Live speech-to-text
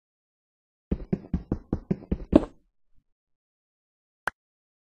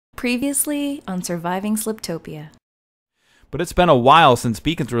Previously on Surviving Sliptopia. But it's been a while since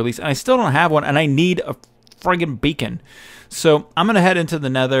beacons were released, and I still don't have one, and I need a friggin' beacon. So I'm going to head into the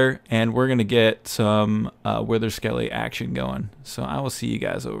nether, and we're going to get some Wither Skelly action going. So I will see you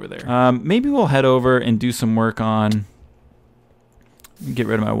guys over there. Maybe we'll head over and do some work on... Get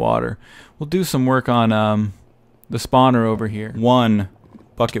rid of my water. We'll do some work on the spawner over here. One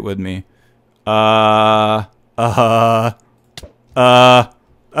bucket with me.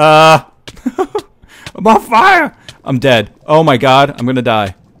 I'm on fire! I'm dead. Oh my god, I'm gonna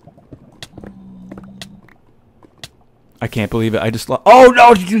die. I can't believe it. I just lost. Oh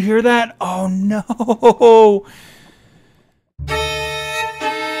no, did you hear that? Oh no!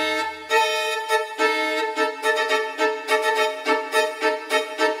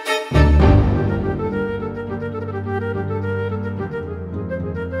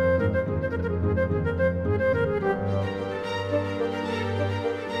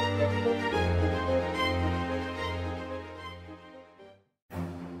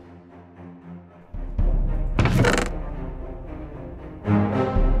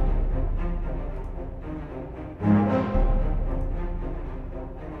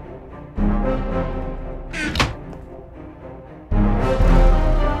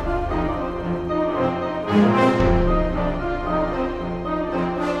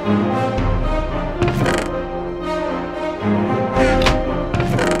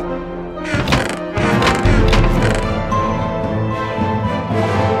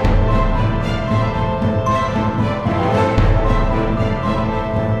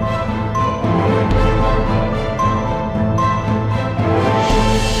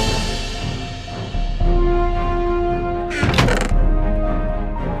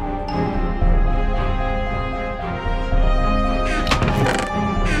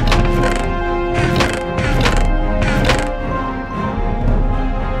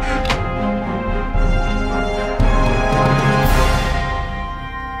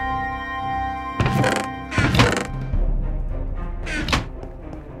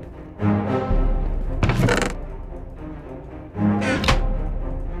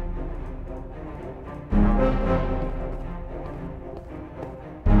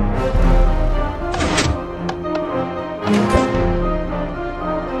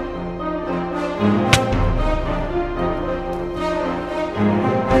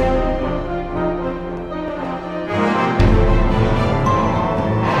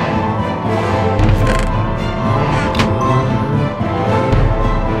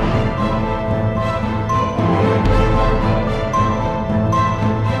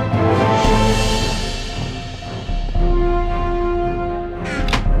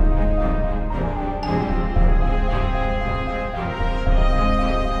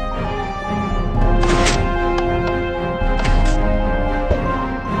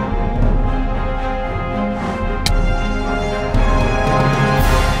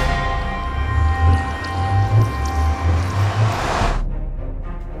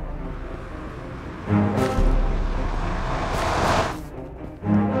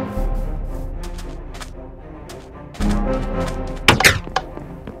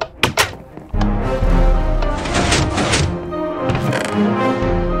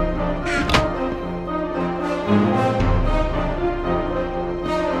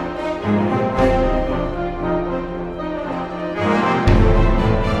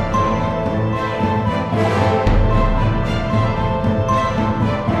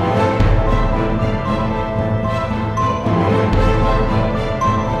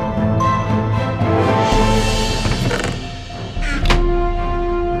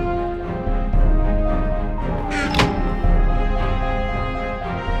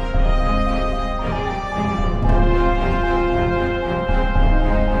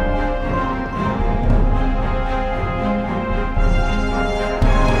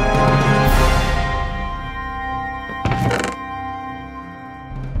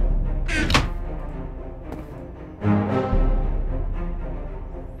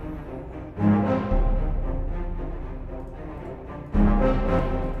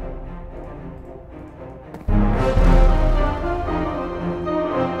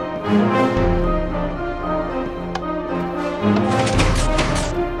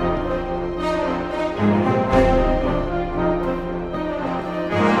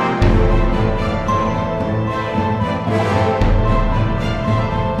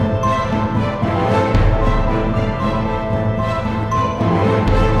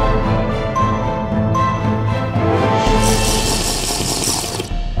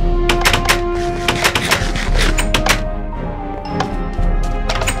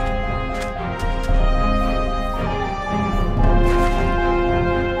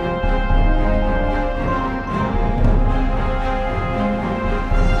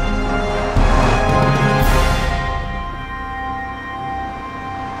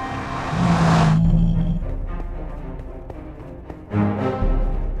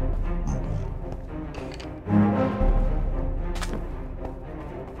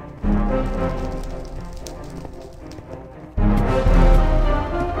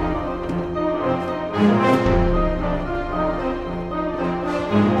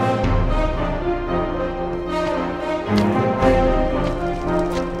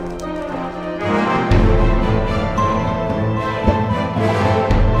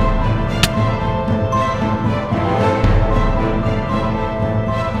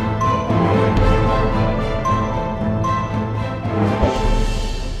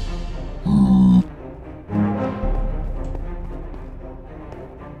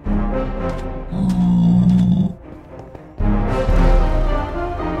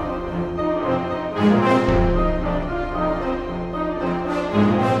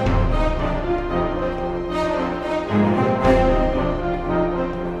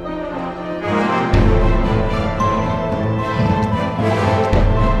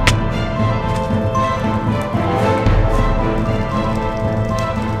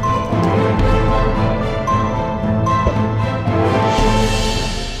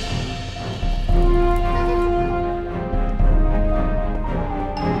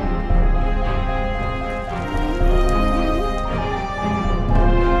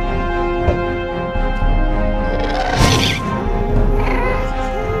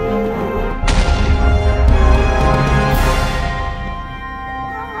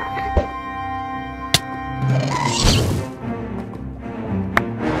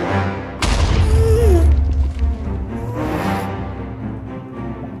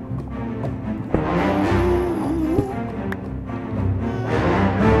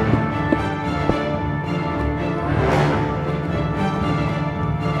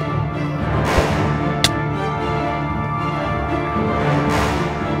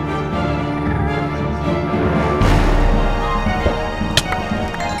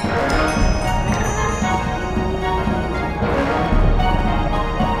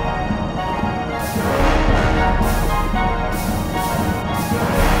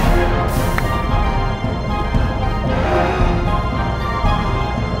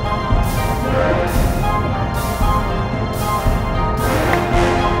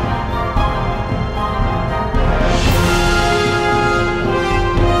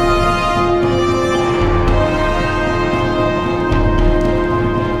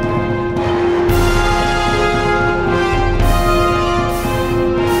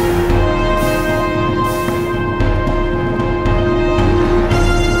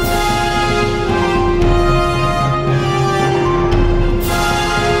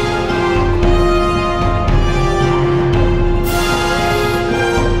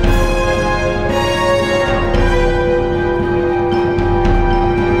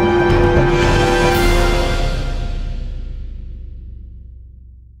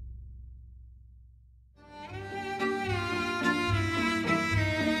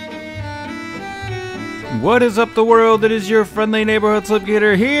 What is up, the world? It is your friendly neighborhood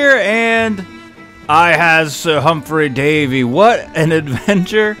Slipgator here, and I has Sir Humphrey Davey. What an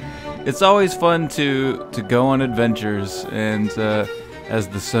adventure! It's always fun to go on adventures, and as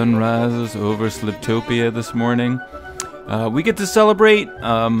the sun rises over Sliptopia this morning, we get to celebrate.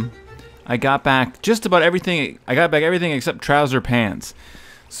 I got back just about everything. I got back everything except trouser pants.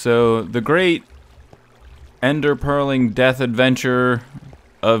 So the great ender pearling death adventure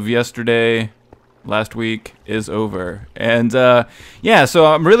of last week is over, and yeah, so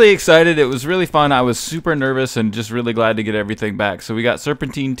I'm really excited. It was really fun. I was super nervous and just really glad to get everything back. So we got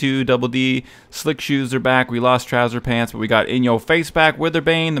Serpentine 2, Double D, Slick Shoes are back. We lost Trouser Pants, but we got In Your Face back,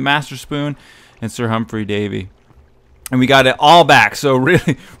 Witherbane, the Master Spoon, and Sir Humphrey Davey. And we got it all back, so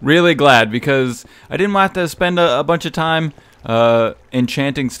really, really glad, because I didn't have to spend a bunch of time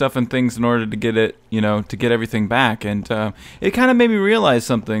enchanting stuff and things in order to get it, to get everything back. And it kind of made me realize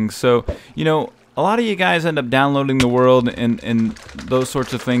something. So, a lot of you guys end up downloading the world and those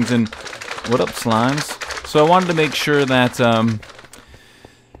sorts of things. And what up, slimes? So I wanted to make sure that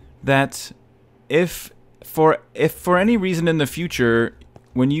that if for any reason in the future,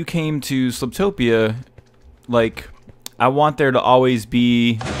 when you came to Sliptopia, I want there to always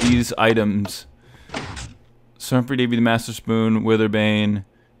be these items: Sir Humphrey Davey, the Master Spoon, Witherbane,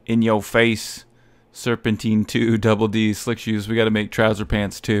 In Your Face, Serpentine 2, Double D, Slick Shoes. We got to make Trouser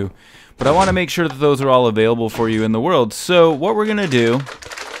Pants too. But I want to make sure that those are all available for you in the world. So what we're going to do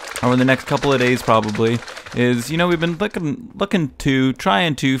over the next couple of days probably is, we've been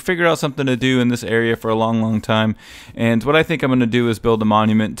trying to figure out something to do in this area for a long time. And what I think I'm going to do is build a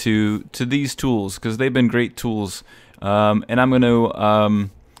monument to these tools, because they've been great tools. And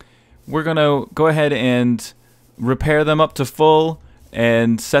we're going to go ahead and repair them up to full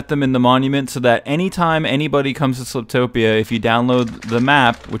and set them in the monument, so that anytime anybody comes to Sliptopia, if you download the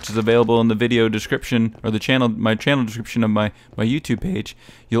map, which is available in the video description, or my channel description of my YouTube page,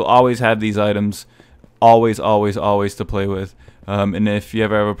 you'll always have these items, always to play with. And if you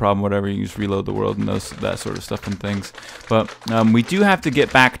ever have a problem, whatever, you just reload the world and that sort of stuff and things. But we do have to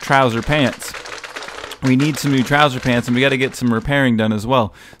get back Trouser Pants. We need some new Trouser Pants, and we got to get some repairing done as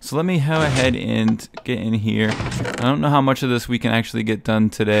well. So let me go ahead and get in here. I don't know how much of this we can actually get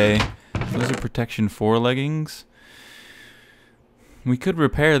done today. Those are Protection 4 leggings. We could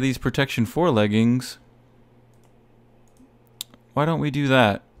repair these Protection 4 leggings. Why don't we do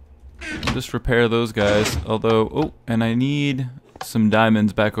that? Just repair those guys. Although, oh, and I need some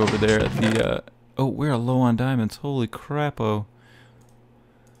diamonds back over there at the, oh, we're low on diamonds. Holy crap-o.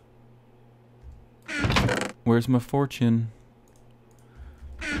 Where's my fortune?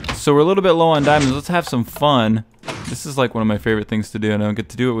 So we're a little bit low on diamonds. Let's have some fun. This is like one of my favorite things to do, and I don't get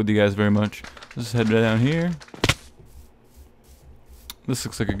to do it with you guys very much. Let's head down here. This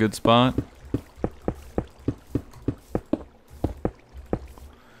looks like a good spot.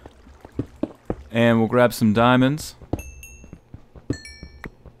 And we'll grab some diamonds.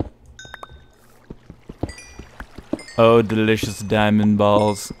 Oh, delicious diamond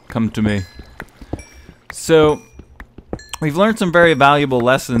balls. Come to me. So, we've learned some very valuable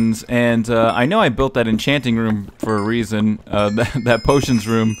lessons, and I know I built that enchanting room for a reason, that potions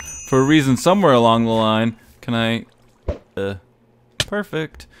room for a reason somewhere along the line. Can I...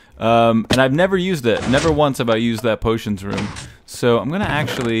 perfect. And I've never used it. Never once have I used that potions room. So I'm going to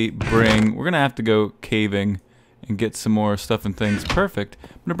actually bring... We're going to have to go caving and get some more stuff and things. Perfect. I'm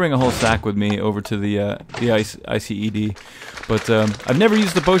going to bring a whole sack with me over to the ICED. But I've never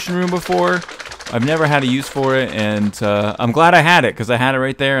used the potion room before. I've never had a use for it, and I'm glad I had it, because I had it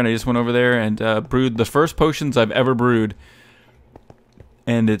right there, and I just went over there and brewed the first potions I've ever brewed.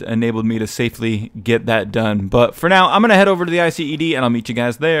 And it enabled me to safely get that done. But for now, I'm going to head over to the ICED, and I'll meet you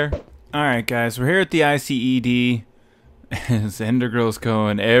guys there. Alright guys, we're here at the ICED. Ender girl's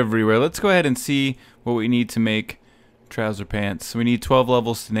going everywhere. Let's go ahead and see what we need to make trouser pants. We need 12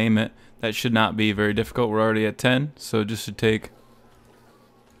 levels to name it. That should not be very difficult. We're already at 10, so just should take...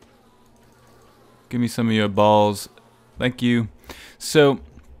 Give me some of your balls. Thank you. So,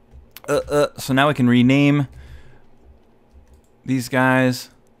 so now we can rename these guys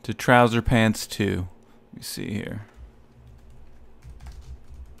to Trouser Pants 2. Let me see here.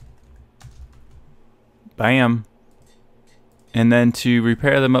 Bam. And then to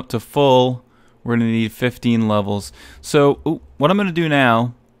repair them up to full, we're going to need 15 levels. So, what I'm going to do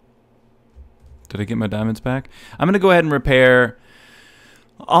now... Did I get my diamonds back? I'm going to go ahead and repair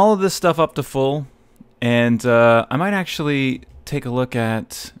all of this stuff up to full. And I might actually take a look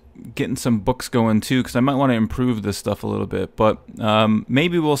at getting some books going too, because I might want to improve this stuff a little bit. But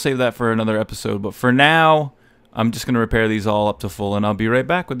maybe we'll save that for another episode. But for now, I'm just going to repair these all up to full, and I'll be right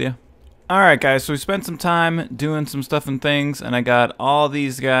back with you. Alright guys, so we spent some time doing some stuff and things, and I got all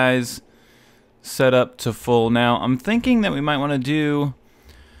these guys set up to full. Now, I'm thinking that we might want to do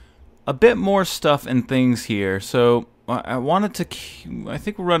a bit more stuff and things here. So I wanted to... I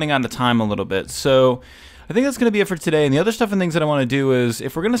think we're running out of time a little bit. So I think that's going to be it for today. And the other stuff and things that I want to do is,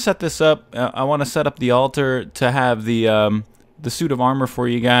 if we're going to set this up, I want to set up the altar to have the suit of armor for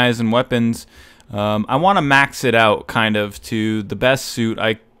you guys and weapons. I want to max it out kind of to the best suit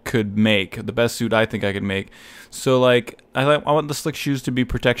I could make, the best suit I think I could make. So like I want the slick shoes to be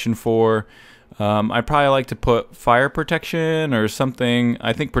protection 4. I'd probably like to put fire protection or something.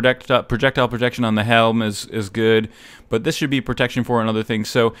 I think projectile protection on the helm is good, but this should be protection 4 and other things.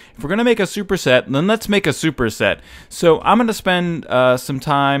 So if we're gonna make a superset, then let's make a superset. So I'm gonna spend some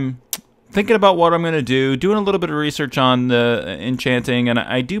time thinking about what I'm gonna do, doing a little bit of research on the enchanting, and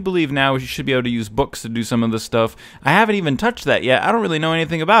I do believe now we should be able to use books to do some of this stuff. I haven't even touched that yet. I don't really know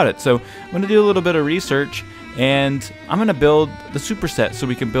anything about it, so I'm gonna do a little bit of research, and I'm gonna build the superset so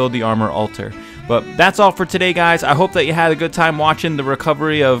we can build the armor altar. But that's all for today, guys. I hope that you had a good time watching the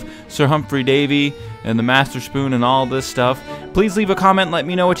recovery of Sir Humphrey Davey and the Master Spoon and all this stuff. Please leave a comment, let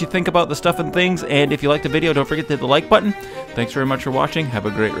me know what you think about the stuff and things, and if you liked the video, don't forget to hit the like button. Thanks very much for watching. Have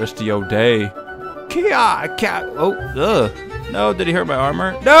a great rest of your day. Kia, cat. Oh, ugh. No, did he hurt my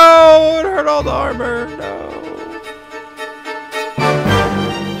armor? No, it hurt all the armor. No.